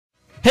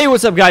Hey,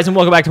 what's up, guys, and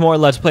welcome back to more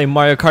Let's Play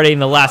Mario Kart 8. In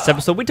the last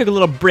episode, we took a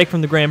little break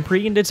from the Grand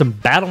Prix and did some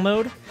battle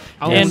mode.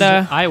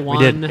 I won.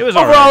 We did. It was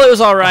overall, it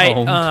was all right.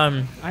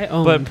 I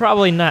owned. But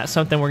probably not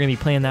something we're going to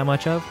be playing that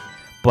much of.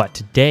 But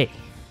today,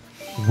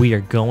 we are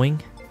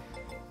going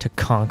to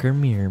conquer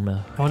mirror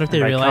mode. I wonder if they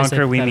By realize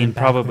conquer, that we that mean in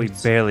probably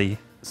backwards. barely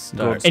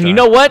start. And you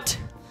know what?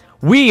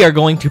 We are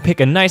going to pick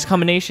a nice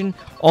combination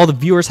all the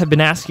viewers have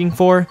been asking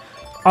for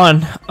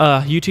on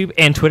YouTube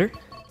and Twitter.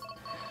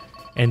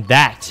 And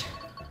that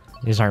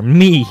is our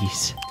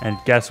Mii's. And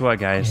guess what,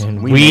 guys?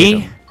 And made we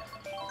them.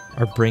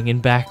 are bringing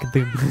back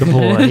the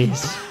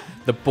boys.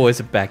 The boys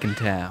are back in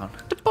town.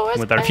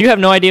 With our If you have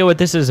no idea what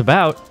this is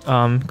about,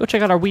 go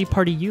check out our Wii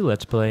Party U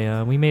Let's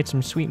Play. We made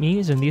some sweet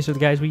Mii's, and these are the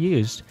guys we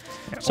used.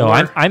 So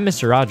I'm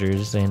Mr.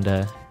 Rogers, and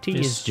T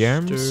is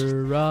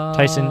Jerms,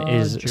 Tyson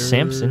is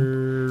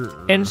Samson,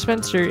 and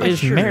Spencer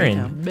is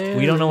Marin.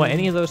 We don't know what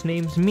any of those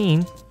names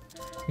mean,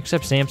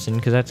 except Samson,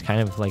 because that's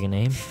kind of like a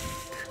name.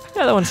 The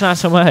other one's not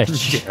so much.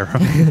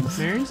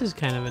 Marin's is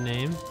kind of a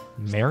name.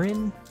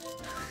 Marin?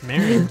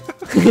 Marin.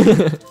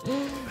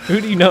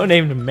 Who do you know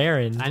named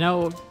Marin? I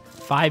know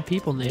 5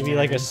 people named Maybe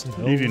like a Marin.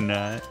 snow. You do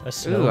not. A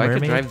snow Ooh, I could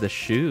mermaid? drive the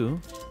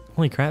shoe.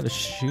 Holy crap, the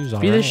shoe's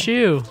alright. Be the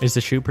shoe. Is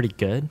the shoe pretty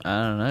good?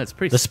 I don't know. It's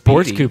pretty. The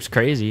sports speedy. coupe's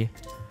crazy.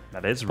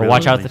 That is But really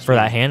watch out nice. for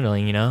that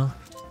handling, you know?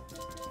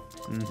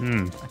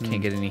 Mm-hmm. I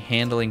can't get any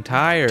handling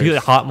tires. Do the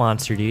hot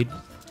monster, dude.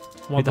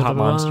 Get the hot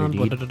monster, dude.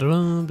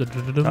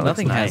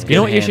 Nothing has nice. You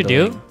know good what you should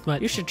do? handling.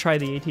 What? You should try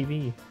the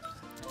ATV.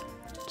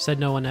 Said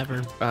no one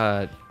ever.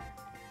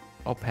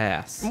 I'll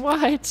pass.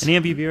 What? Any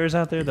of you viewers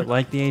out there that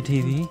like the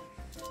ATV?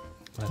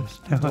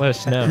 Let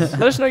us know.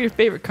 Let us know your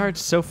favorite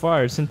cards so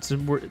far, since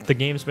the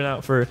game's been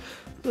out for a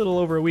little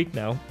over a week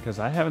now. Because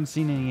I haven't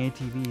seen any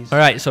ATVs. All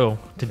right, so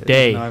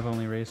today No, I've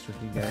only raced with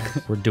you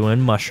guys. we're doing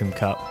Mushroom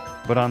Cup.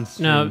 But on No,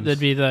 streams. that'd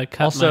be the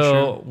cut Also,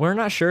 mushroom. we're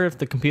not sure if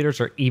the computers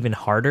are even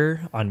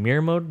harder on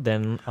mirror mode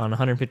than on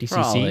 150cc.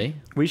 Probably.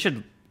 We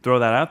should throw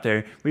that out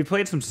there. We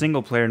played some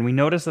single player, and we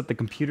noticed that the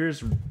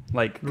computers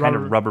kind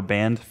of rubber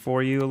band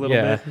for you a little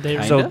Yeah. bit.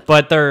 They- So,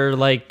 but they're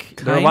like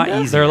They're a lot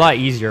Kinda? easier. They're a lot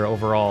easier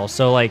overall.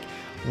 So like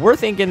we're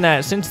thinking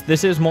that since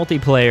this is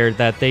multiplayer,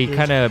 that they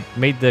kind of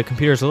made the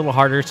computers a little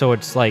harder, so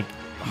it's like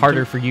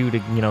harder for you to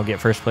get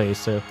first place.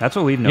 So That's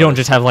what we've noticed. you don't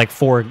just have like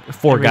four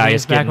Everything's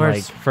guys getting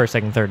backwards. like first,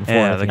 second, third, and fourth.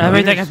 Yeah, the and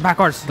Everything is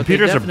backwards. But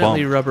Computers they are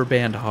definitely bumped. rubber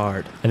band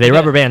hard. they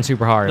rubber band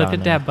super hard. Look on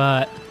at there. that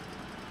butt.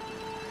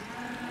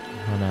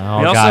 Oh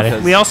no! Oh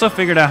god! we also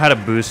figured out how to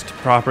boost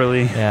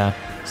properly. Yeah,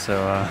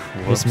 So,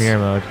 this whoops. mirror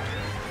mode.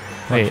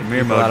 Wait,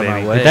 Mirror People mode, out of my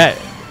baby. way. did that?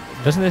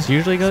 Doesn't this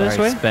usually go this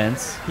Sorry, way?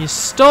 Spence. You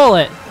stole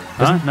it.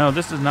 Huh? No,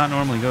 this does not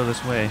normally go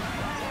this way.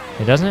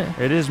 It doesn't.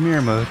 It is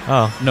mirror mode.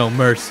 Oh, No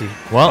mercy.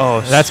 well,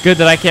 Oh, that's good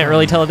that I can't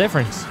really tell a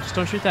difference. Just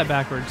don't shoot that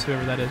backwards,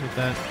 whoever that is with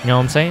that. You know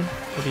what I'm saying?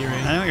 Will be I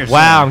right. know what you're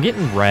Wow, I'm saying.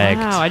 getting wrecked.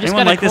 Wow, I just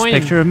Anyone got like a this coin.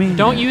 picture of me?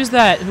 Don't use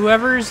that.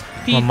 Whoever's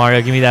Come on,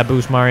 Mario, give me that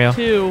boost, Mario.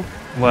 P2.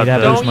 What that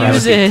the- boost, Don't Mario.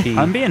 use it. P.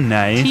 I'm being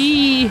nice.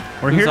 T.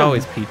 We're Who's here to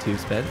always P2,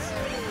 Spence?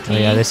 Oh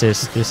yeah, this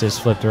is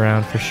flipped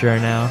around for sure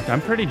now.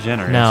 I'm pretty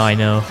generous. No, I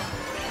know.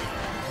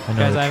 I know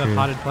Guys, the I have a truth.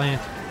 potted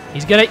plant.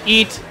 He's gonna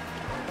eat.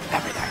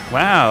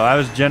 Wow, I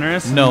was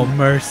generous. No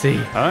mercy.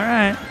 All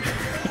right.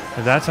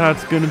 If that's how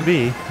it's gonna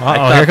be. Uh-oh,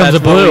 thought here comes a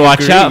that's what blue. we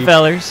Watch out, agreed.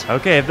 fellers.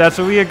 Okay, if that's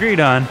what we agreed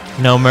on.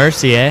 No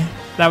mercy, eh?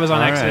 That was on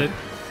All accident.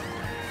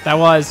 That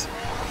was.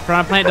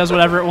 Front plant does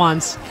whatever it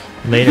wants.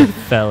 Later,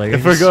 fellers.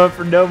 If we're going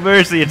for no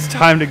mercy, it's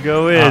time to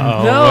go in.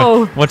 Uh-oh,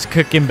 No. what's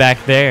cooking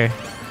back there?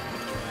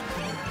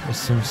 There's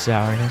some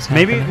sourness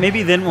happening.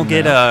 Maybe then we'll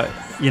get some.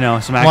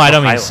 Well, I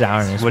don't mean actual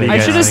sourness, What do but you I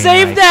guys should have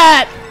think? saved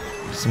that.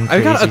 Some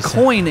I got a crazy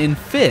coin in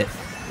 5th.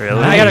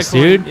 Really? I got a Nice,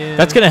 coin, dude. yeah.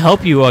 That's gonna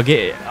help you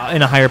get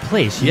in a higher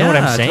place. You know what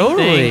I'm saying?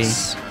 Totally.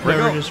 Thanks. We're,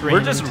 Whoever we're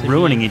ran just into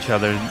ruining me. each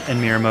other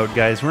in mirror mode,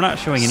 guys. We're not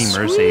showing any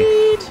mercy.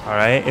 Sweet. All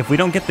right. If we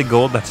don't get the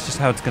gold, that's just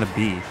how it's gonna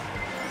be.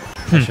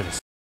 I should've saved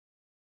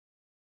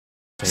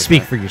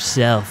Speak that. for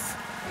yourself.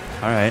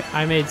 All right.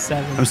 I made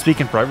 7. I'm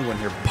speaking for everyone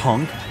here,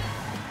 punk.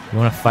 You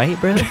want to fight,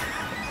 bro?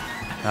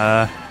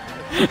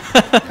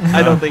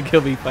 I don't think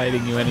he'll be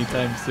fighting you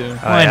anytime soon.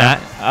 Why yeah. not?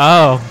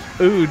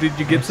 Oh, Ooh, did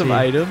you get Let's some see.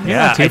 items? you're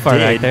Yeah, not too I far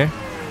back did. there.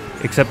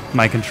 Except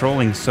my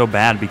controlling's so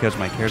bad because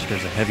my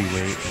character's a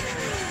heavyweight.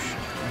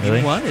 Really?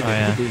 You wanted Oh, it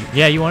yeah. to be.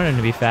 Yeah, you wanted him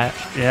to be fat.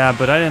 Yeah,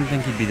 but I didn't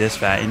think he'd be this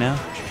fat, you know?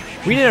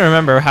 We didn't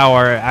remember how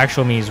our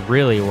actual Mii's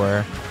really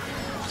were.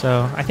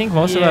 So I think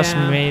most of us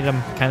Yeah. made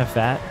him kind of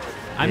fat.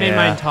 I made Yeah.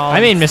 mine tall. I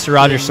made Mr.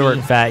 Rogers short me.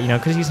 and fat,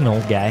 because he's an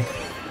old guy.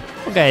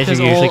 Old guys are Because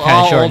usually kind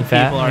all of short old and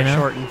fat. people are you know?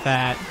 short and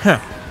fat.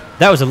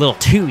 That was a little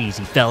too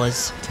easy,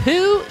 fellas.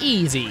 Too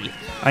easy.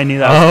 I knew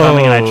that was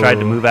coming and I tried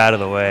to Oh. move out of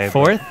the way. but-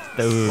 Fourth?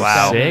 Ooh,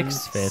 Wow.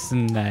 Sixth? Fifth.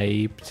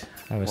 Sniped.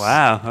 That was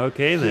Wow,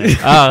 okay then.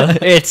 Oh,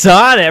 it's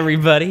on,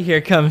 everybody. Here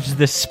comes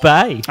the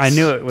spice. I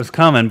knew it was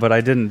coming, but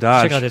I didn't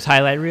dodge. Check out this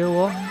highlight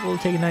reel. We'll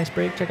take a nice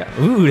break. Check out.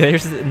 Ooh,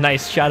 there's a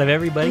nice shot of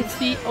everybody. It's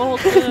the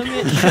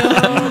ultimate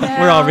showdown.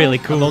 We're all really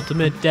cool.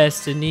 Ultimate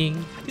destiny.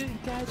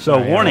 So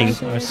Sorry, warning,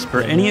 I was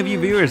for any of you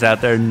viewers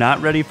out there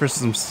not ready for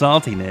some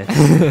saltiness,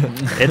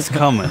 it's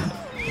coming.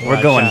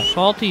 We're going.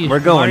 Salty. We're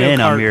going Mario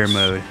in on Karts. mirror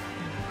mode.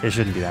 It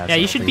shouldn't be that. Yeah,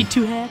 you should salty. be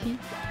too happy.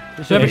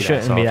 It It be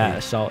shouldn't be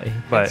that salty. salty.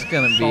 But It's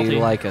gonna be Salty.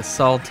 like a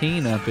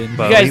saltine up in.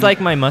 But You guys we- like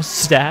my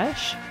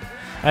mustache?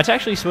 That's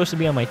actually supposed to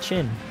be on my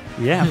chin.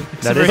 yeah,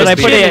 that for is. But I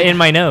his put chin. it in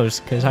my nose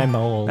because I'm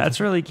old. That's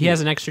really cute. He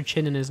has an extra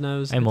chin in his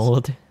nose. I'm It's-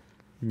 old.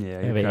 Yeah,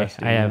 I you're have,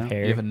 crusty, I have you know?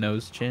 hair. You have a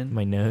nose chin.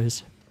 My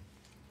nose.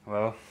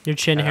 Well, Your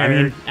chin I hair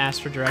mean-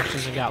 asked for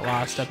directions and got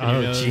lost up in Oh,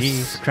 your nose.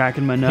 jeez.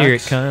 cracking my nuts. Here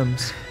it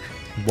comes.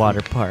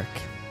 Water park.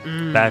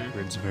 Mm.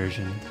 Backwards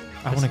version.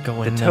 I want to go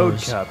The in Toad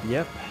those. Cup.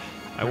 Yep.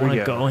 I Here want we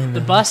to go. go in The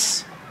those.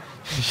 bus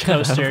Shut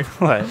up. coaster.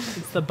 What?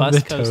 It's the bus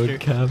The coaster. Toad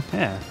Cup.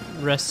 Yeah.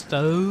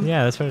 Resto.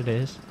 Yeah, that's what it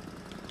is.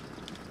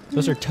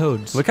 Those are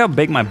toads. Look how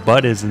big my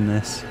butt is in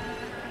this.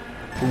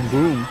 Boom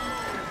boom.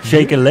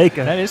 Shake a lake.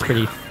 That is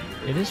pretty.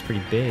 It is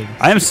pretty big.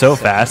 I am so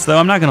fast though.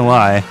 I'm not gonna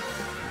lie.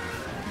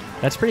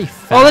 That's pretty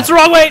fast. Oh, that's the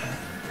wrong way.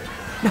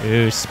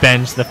 Ooh,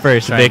 Spence, the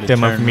first Trying to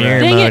victim of turn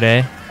mirror right. Dang mode, it.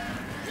 eh?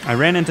 I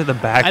ran into the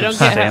back I of don't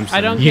get- Samson.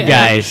 I don't You get-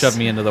 guys. You shoved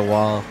me into the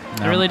wall.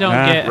 I really don't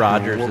Ah. get.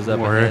 Rogers is up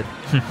Word.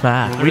 ahead.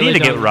 Ah, We really need to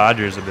get don't-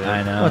 Rogers a bit.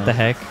 I know. what the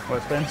heck?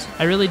 What, Spence?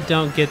 I really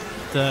don't get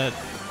the.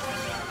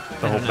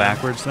 The I whole don't know.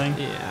 backwards thing?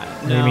 Yeah.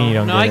 What do you mean you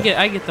don't no, get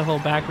I get the whole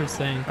backwards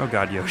thing. Oh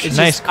god, Yoshi. It's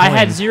Nice just I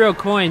had coins. 0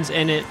 coins,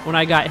 and it when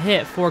I got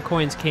hit, 4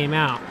 coins came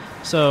out.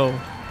 So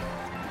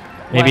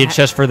Maybe What it's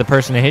just for the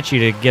person to hit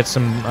you to get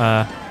some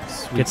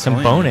Sweet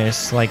coin.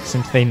 bonus, like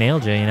since they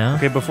nailed you, you know?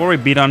 Okay, before we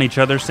beat on each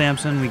other,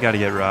 Samson, we gotta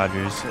get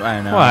Rogers.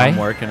 I know. Why? I'm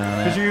working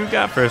on Because it. you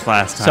got first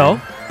last So,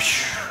 time.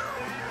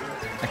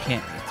 I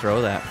can't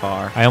throw that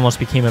far. I almost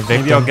became a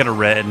Maybe I'll victim get a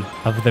red.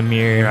 of the Here,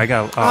 mirror. I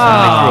got. Oh, Oh,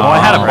 I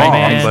had a bomb,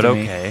 man. but To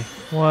me. okay.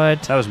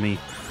 What? That was me.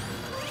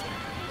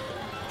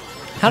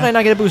 How did I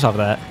not get a boost off of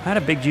that? I had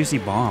a big juicy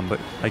bomb, but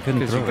I couldn't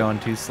Because throw you're it. going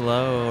too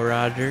slow,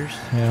 Rogers.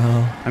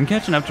 Yeah. I'm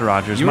catching up to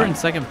Rogers. You were My- in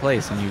second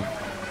place and you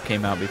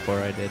came out before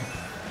I did.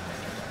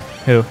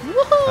 Who?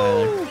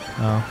 Tyler.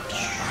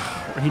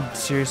 Oh. He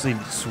seriously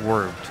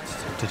swerved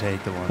to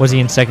take the one. Was he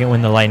in second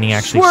when the lightning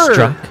actually Swerve!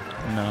 struck?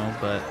 No,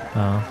 but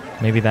Oh,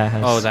 maybe that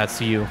has. oh,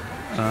 that's you.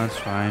 That's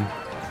fine.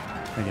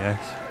 I guess.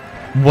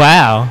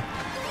 Wow.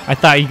 I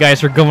thought you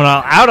guys were going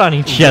all out on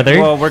each other.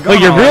 Well, we're but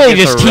going you're all really out with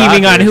just the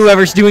teaming on Raptors.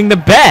 whoever's doing the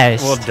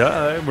best. Well,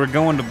 duh.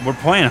 We're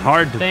playing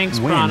hard to thanks,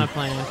 win. Piranha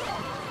Plant.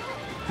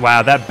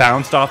 Wow, that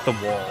bounced off the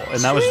wall,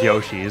 and that was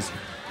Yoshi's.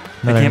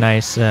 Another can't-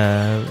 nice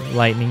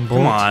lightning bolt.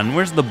 Come on,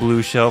 where's the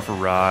blue shell for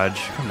Raj?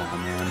 Come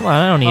on, man. Come on,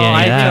 I don't need Oh, any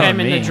I of think that. I'm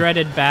in the Me.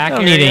 dreaded back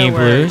Don't need area any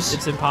where blues.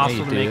 it's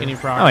impossible Yeah, to you make do. any No,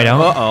 I progress.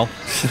 don't. Uh-oh.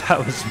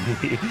 That was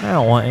me. I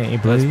don't want any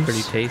blues. That's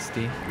pretty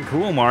tasty.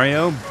 Cool,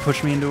 Mario.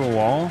 Push me into a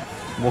wall.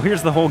 Well,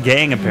 here's the whole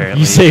gang, apparently.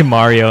 You say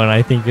Mario, and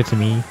I think it's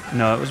me.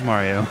 No, it was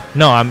Mario.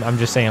 No, I'm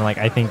just saying, like,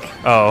 I think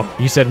Oh.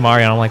 you said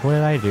Mario, and I'm like, what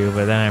did I do?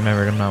 But then I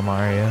remembered I'm not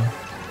Mario.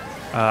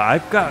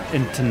 I've got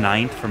into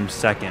 9th from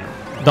 2nd.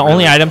 The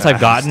only Really items I've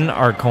fast. gotten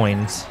are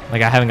coins.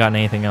 Like, I haven't gotten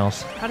anything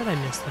else. How did I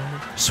miss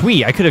that?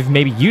 Sweet, I could have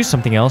maybe used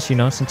something else, you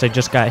know, since I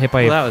just got hit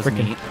by Well, that a was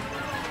freaking... neat.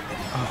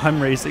 Oh, I'm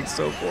racing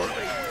so poorly.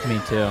 Me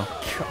too.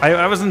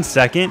 I was in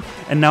 2nd,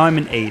 and now I'm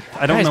in 8th.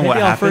 I don't Guys, know maybe what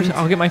happened.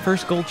 I'll get my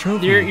first gold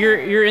trophy.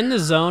 You're in the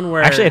zone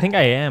where Actually, I think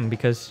I am,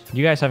 because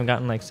you guys haven't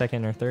gotten, like,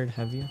 2nd or 3rd,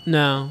 have you?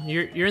 no,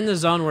 you're in the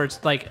zone where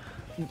it's like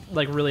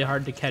really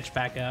hard to catch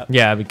back up.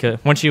 Yeah,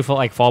 because once you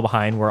fall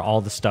behind where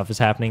all the stuff is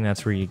happening,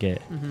 that's where you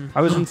get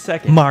I was in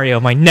 2nd. Mario,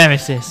 my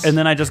nemesis. And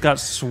then I just got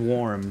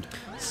swarmed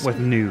with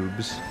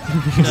noobs.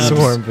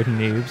 swarmed with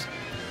noobs.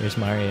 There's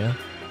Mario.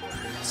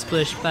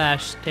 Splish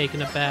splash,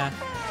 taking a bath.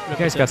 You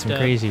guys got some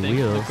crazy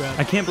wheels.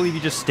 I can't believe you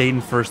just stayed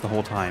in first the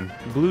whole time.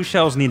 Blue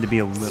shells need to be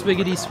a little more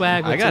Swiggity common.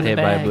 swag. I what's got in the hit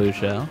by a bag? blue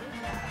shell.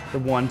 The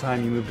one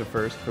time you moved to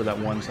first for that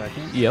 1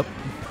 second. Yep.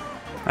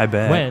 I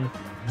bet. When?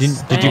 Did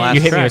you Last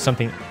hit me track. with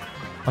something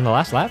on the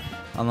last lap?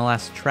 On the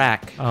last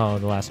track. Oh,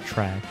 the last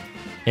track.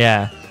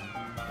 Yeah.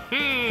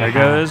 There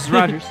goes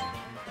Rogers.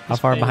 How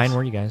far Space. behind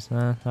were you guys?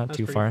 Not That's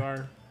too pretty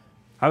far.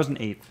 I was in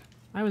 8th.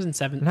 I was in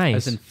 7th. Nice. I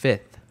was in 5th.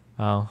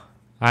 Oh,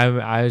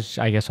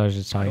 I guess I was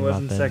just I talking was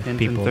about in the 2nd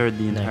people and 3rd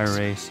the entire next.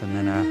 race, and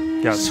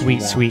then got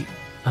Sweet, swarmed. sweet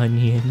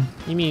onion.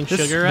 You mean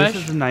This, Sugar Rush?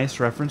 This is a nice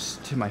reference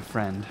to my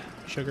friend.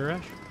 Sugar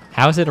Rush?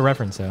 How is it a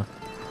reference though?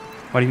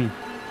 What do you mean?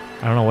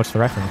 I don't know what's the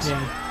reference.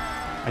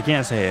 Yeah. I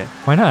can't say it.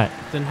 Why not?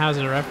 Then how's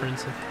it a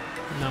reference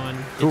if no one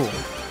gets Cool. it?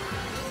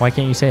 Why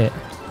can't you say it?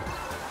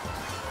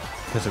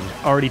 Because it was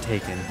already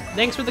taken.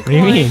 Thanks for the What do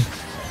you coin. mean?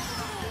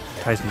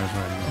 Tyson knows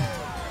what I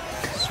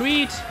mean.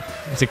 Sweet.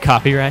 Is it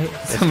copyright?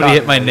 Somebody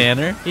hit my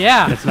nanner.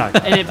 Yeah. It's not.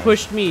 And it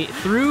pushed me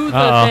through the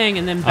Uh-oh. thing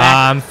and then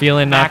back. I'm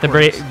feeling not the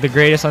backwards. the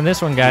greatest on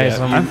this one, guys.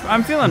 Yeah,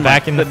 I'm feeling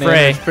back in the The fray.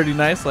 nanner's pretty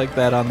nice like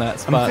that on that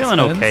spot. I'm feeling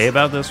Spence. okay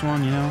about this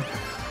one, you know.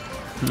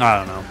 I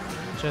don't know.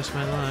 Just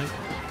my luck.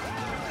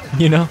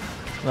 You know?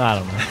 I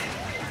don't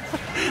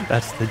know.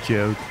 That's the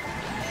joke.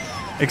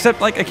 Except,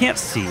 like, I can't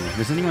see.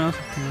 Does anyone else?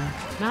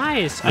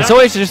 Nice. It's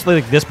always just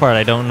like this part.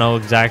 I don't know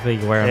exactly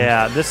where.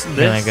 Yeah, this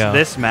I go?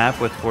 this map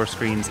with 4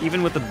 screens,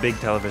 even with the big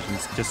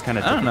televisions, just kind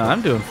of. I don't know.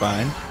 I'm doing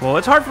fine. Well,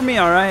 it's hard for me.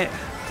 All right.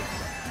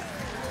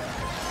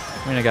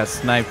 I mean, I got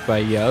sniped by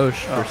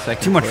Yosh for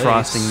second Too much place.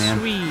 frosting, man.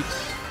 Sweet.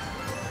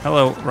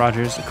 Hello,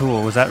 Rogers.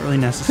 Cool. Was that really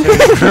necessary,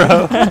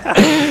 bro?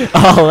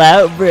 All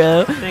out,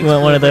 bro. Thanks You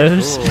want one of for the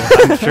those?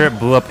 Cool. I'm sure it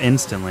blew up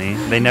instantly.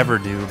 They never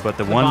do, but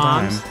the one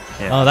bombs? time.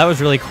 Yeah. Oh, that was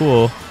really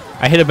cool.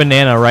 I hit a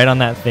banana right on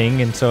that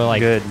thing, and so it, like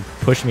Good.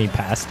 pushed me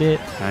past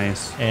it,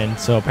 Nice. and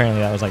so apparently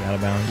that was like out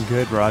of bounds.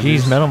 Good,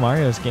 Rogers. Jeez, Metal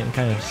Mario's getting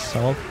kind of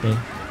salty.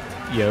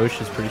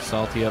 Yosh is pretty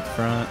salty up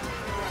front.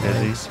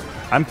 Is he?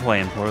 I'm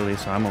playing poorly,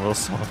 so I'm a little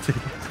salty.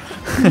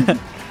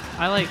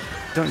 I like.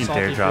 Don't you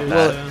salty dare drop food,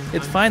 that. so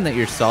It's I'm- fine that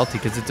you're salty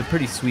because it's a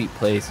pretty sweet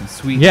place and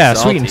sweet. Yeah, and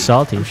salty. sweet and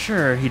salty. I'm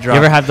sure he You dropped.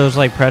 ever had those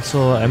like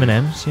pretzel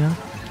M&Ms? You know,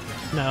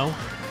 No.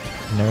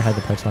 never had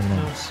the pretzel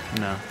M&Ms.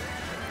 No.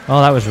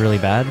 Oh, that was really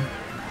bad.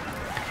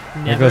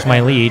 There Never goes my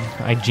ever. lead.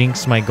 I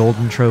jinxed my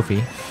golden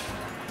trophy.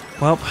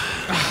 Well,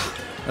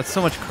 That's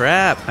so much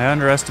crap. I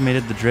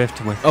underestimated the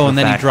drift with. Oh, and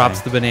the then he fact drops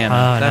that the banana.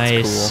 Ah, That's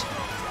nice. cool.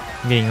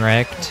 I'm getting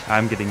wrecked.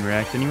 I'm getting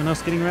wrecked. Anyone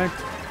else getting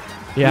wrecked?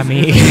 Yeah,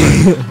 me.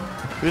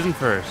 Who's in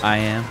first? I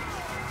am.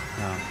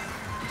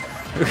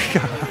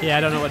 Oh. Yeah, I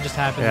don't know what just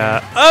happened.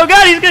 Yeah. Oh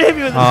God, he's gonna hit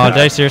me with the Oh, star. did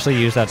I seriously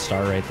use that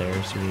star right there?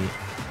 Sweet.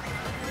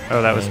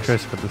 Oh, that was Nice.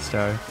 Chris with the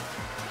star.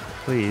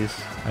 Please.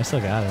 I still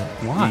got it.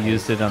 Why? You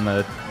used it on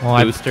the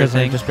Well, booster because I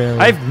thing. just barely.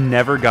 I've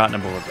never gotten a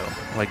bullet bill.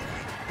 Like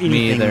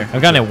anything. either.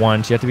 I've gotten it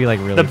once. You have to be like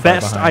really. The far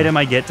best behind. item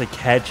I get to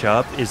catch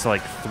up is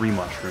like 3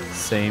 mushrooms.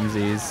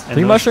 Samesies. And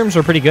 3 those- mushrooms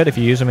are pretty good if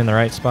you use them in the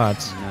right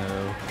spots.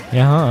 No.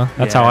 Yeah, huh?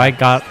 That's how Yeah. I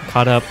got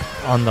caught up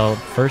on the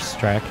first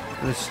track.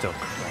 This is still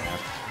crap.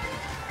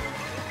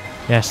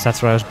 Yes,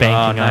 that's what I was banking Oh,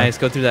 on. nice.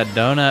 Go through that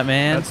donut,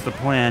 man. That's the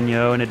plan,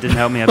 yo, and it didn't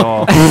help me at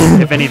all.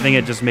 If anything,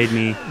 it just made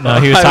me. No,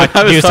 he was,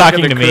 he was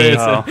talking to me. Chris,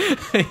 Oh.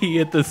 and he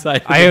hit the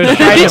side. I was He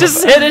trying to-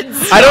 just hit it.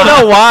 I don't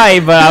know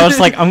why, but I was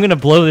like, I'm gonna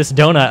blow this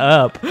donut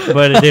up,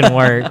 but it didn't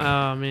work.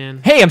 Oh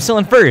man. Hey, I'm still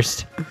in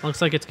first.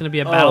 Looks like it's gonna be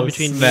a battle Oh,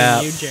 between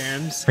snap. me and you,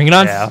 Jerms. Bring it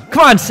on. Yeah.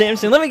 Come on,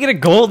 Samson. Let me get a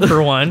gold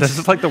for once. This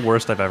is like the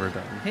worst I've ever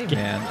done. Hey,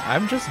 man.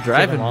 I'm just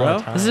driving, Give 'em all bro.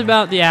 the time. This is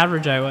about the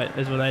average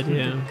is what I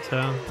do.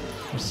 So,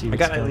 Let's see I what's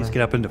gotta at going least on.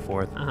 get up into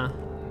 4th.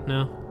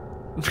 no.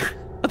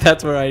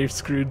 That's where I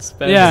screwed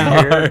Spencer.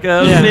 Yeah. Here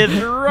goes Yeah.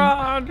 Mr.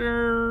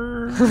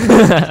 Rogers.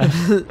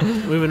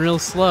 Moving real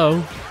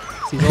slow.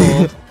 'Cause he's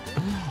old.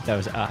 That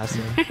was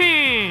awesome.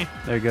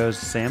 There goes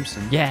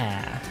Samson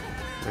Yeah.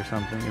 or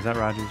something. Is that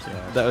Rogers? Yeah.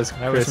 That was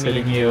That Chris was me.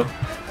 hitting you.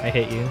 I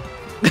hit you.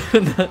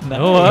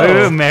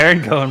 No. Ooh,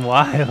 Marin going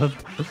wild.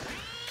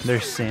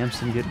 There's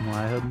Samson getting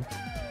wild.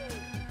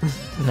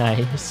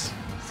 Nice.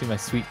 See my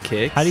sweet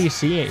kicks. How do you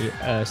see it,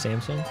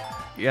 Samson?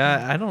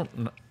 Yeah, I don't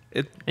know.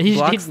 It He's-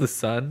 blocks he's- the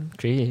sun.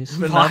 Jeez.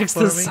 But Blocks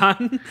not the for me.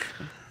 sun.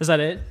 Is that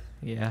it?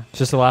 Yeah. It's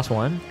just the last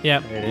one?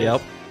 Yep.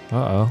 Yep.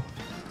 Uh-oh.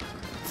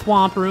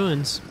 Swamp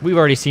ruins. We've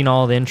already seen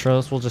all the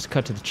intros. We'll just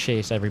cut to the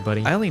chase,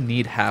 everybody. I only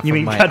need half You of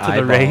mean my cut to the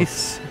eyeballs.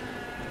 race?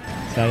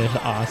 That is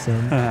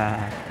awesome.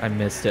 I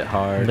missed it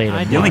hard. Later,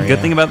 I The only Mario.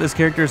 good thing about this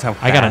character is how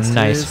I got a fast it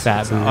nice is.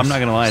 fat It's- boost. I'm not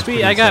gonna lie. It's Sweet,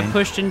 pretty I got insane.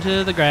 pushed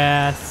into the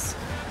grass.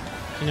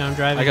 You know, I'm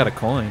driving. I got a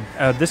coin.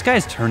 This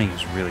guy's turning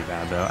is really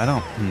bad though. I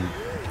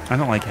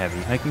don't like heavy.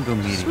 I can go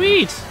medium.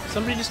 Sweet.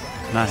 Somebody just.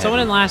 Not Someone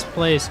heavy. in last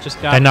place just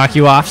Did I got. knock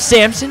you off,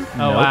 Samson? Oh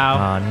Nope.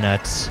 wow. Oh,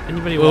 nuts.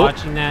 Anybody Oop.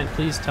 watching that?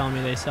 Please tell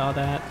me they saw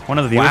that. One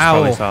of the viewers Wow.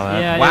 probably saw that.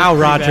 Yeah. Wow, it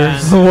was pretty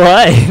Rogers.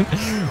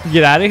 bad. What?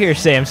 Get out of here,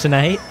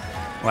 Samsonite.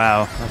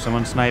 Wow.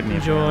 Someone sniped me.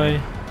 Enjoy.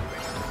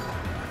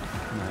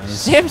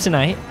 Nice.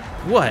 Samsonite.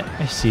 What?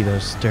 I see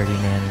those dirty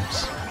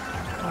manners.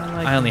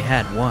 I only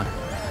had one.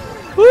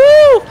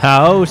 Woo!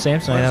 How?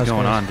 Samsonite. that What's was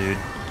going close. on, dude?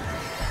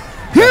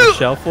 Got a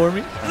shell for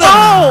me?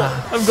 No!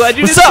 I'm glad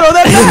you What's didn't up? throw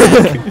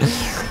that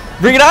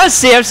back. Bring it on,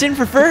 Samson,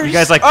 for first. You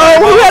guys like Oh,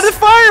 who had the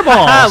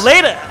fireballs? fireballs?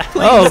 Later.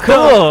 Oh,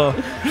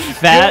 cool.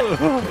 Fat.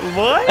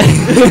 What?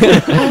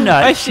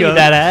 I see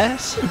that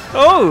ass.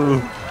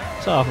 Oh.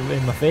 It's off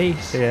in my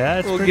face. Yeah,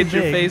 it's We'll pretty get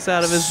your big. face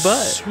out of his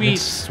butt.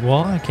 Sweet.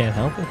 Well, I can't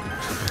help it.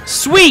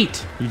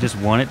 Sweet. You just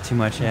want it too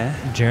much, yeah?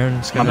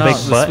 Jaren's got I'm No, a big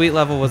the butt. sweet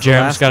level was the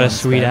Jaren's last got a one,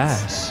 sweet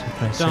Spence. ass. What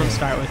can I Don't say?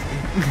 start with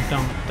me.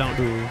 Don't.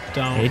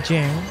 Hey, Don't.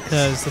 Jaren.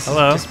 Because this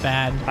Hello? is just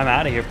bad. I'm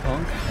out of here,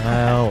 punk.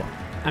 Oh.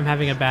 I'm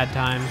having a bad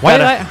time. Why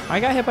Got did I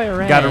got hit by a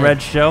red. Got a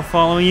red shell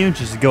following you?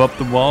 Just go up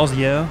the walls,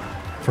 yo.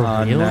 For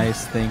real?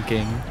 Nice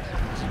thinking.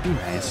 Be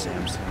nice,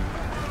 Samson.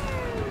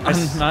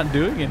 I'm not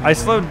doing anything. I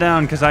slowed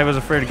down because I was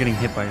afraid of getting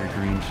hit by your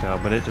green shell,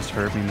 but it just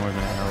hurt me more than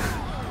it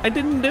helped. I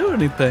didn't do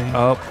anything.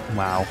 Oh,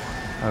 wow.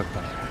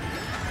 Okay.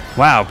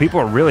 Wow, people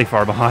are really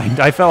far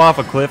behind. I fell off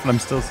a cliff and I'm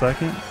still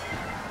second.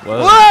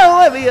 Whoa. Whoa,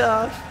 let me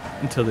off.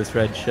 Until this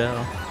red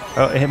shell.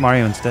 Oh, it hit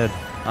Mario instead.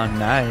 Oh,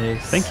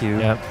 nice. Thank you.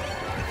 Yep.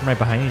 I'm right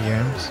behind you,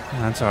 James.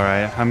 That's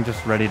alright. I'm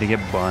just ready to get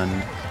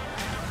bunned.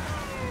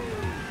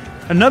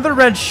 Another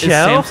red Is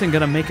shell? Samson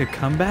gonna make a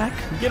comeback?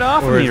 Get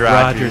off Or of is me,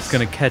 Rogers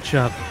gonna catch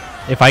up?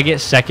 If I get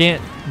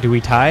second, do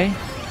we tie?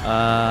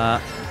 I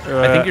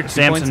think you're 2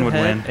 Samson points would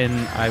ahead, win.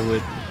 and I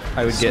would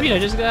Sweet, get I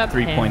just got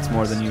 3 points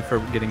more hands. than you for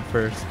getting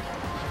first.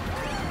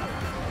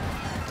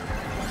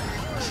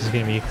 This is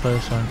gonna be a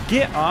close one.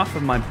 Get off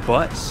of my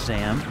butt,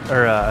 Sam.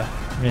 Or,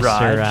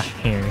 Mr. Raj.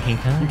 Here he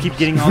comes. You keep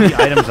getting all the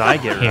items I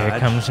get, Here Raj.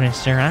 comes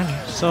Mr.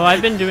 Rogers. So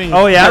I've been doing.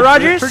 Oh, yeah,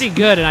 Rogers? Pretty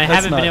good, and I That's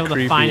haven't been not able to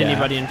creepy, find yeah.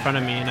 anybody in front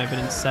of me, and I've been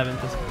in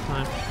 7th this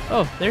time.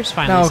 Oh, there's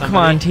finally No, somebody. come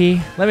on,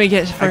 T. Let me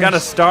get first. I got a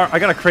star. I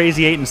got a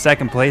crazy 8 in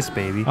second place,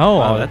 baby. Oh,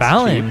 Wow, that's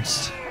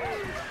balanced.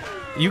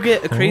 You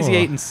get a crazy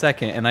Cool. 8 in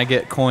second, and I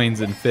get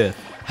coins in 5th.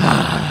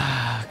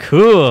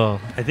 Cool.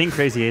 I think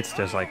crazy 8's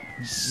just like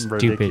Stupid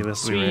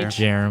ridiculously sweet rare.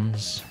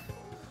 germs.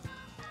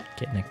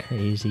 Getting a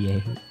crazy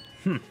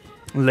 8.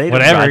 Later,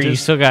 Whatever, Rogers. you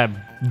still got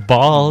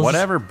balls.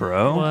 Whatever,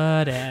 bro.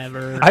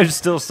 Whatever. I'm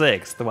still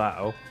 6th.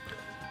 Wow.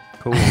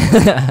 Cool.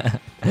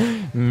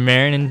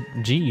 Marin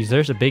and geez,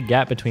 there's a big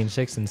gap between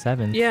 6th and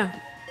 7th. Yeah.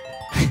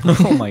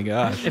 Oh my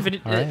gosh.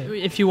 Alright.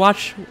 If you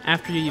watch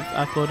after you've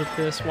uploaded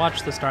this,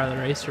 watch the Star of the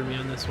Race for me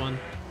on this one.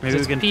 Maybe we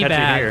It's can P catch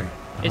bad. it here.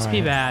 It's Alright.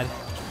 P bad.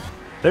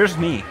 There's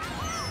me.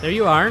 There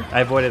you are.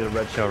 I avoided a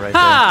red shell right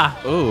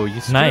Ha! Oh, you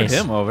screwed Nice.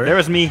 him over. there. There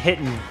was me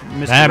hitting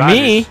Mr. That Rogers.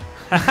 me?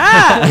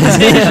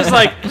 He's just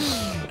like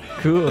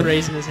Cool.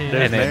 raising his hand.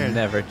 There's and it Marin.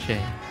 never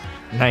changed.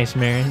 Nice,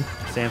 Marin.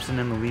 Samson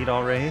in the lead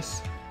all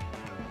race.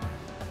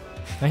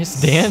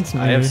 Nice dance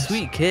moves. I have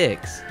sweet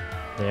kicks.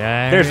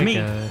 There's There's me.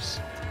 Goes.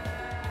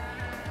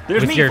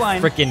 There's With me your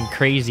flying. freaking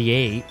crazy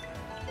 8.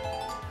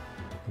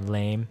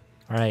 Lame.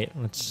 All right,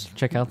 let's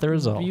check out the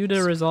results. View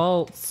the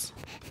results.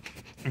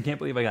 I can't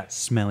believe I got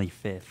smelly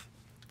 5th.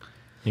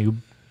 Noob.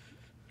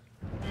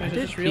 I did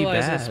just P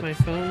realized bad. this. My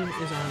phone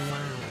is on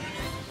loud.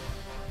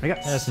 I got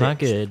That's 6th. not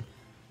good.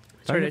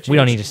 Sorry, We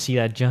don't need to see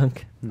that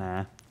junk.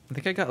 Nah. I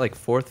think I got like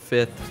 4th,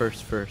 5th,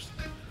 first.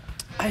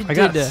 I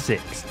got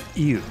 6th.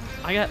 Ew.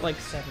 I got like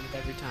 7th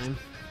every time.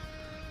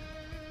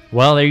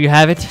 Well, there you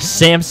have it.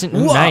 Samson.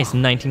 Ooh, Whoa. nice.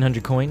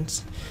 1,900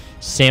 coins.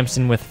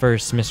 Samson with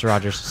first. Mr.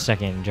 Rogers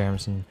second.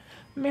 Jeremson.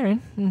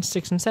 Marin in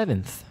 6th and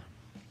 7th.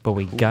 But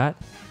we got...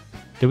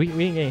 we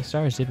didn't get any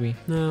stars, did we?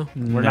 No,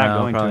 We're not No,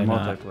 going to probably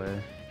not.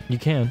 multiplayer. You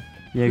can.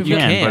 Yeah, You you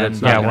can, can. but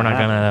it's Yeah, not we're not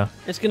happen. gonna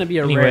though. it's gonna be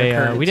a Anyway,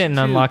 rare occurrence. we didn't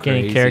too unlock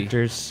any crazy.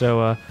 characters,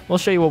 so we'll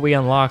show you what we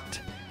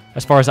unlocked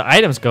as far as the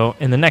items go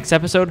in the next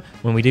episode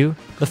when we do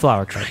the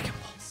flower card.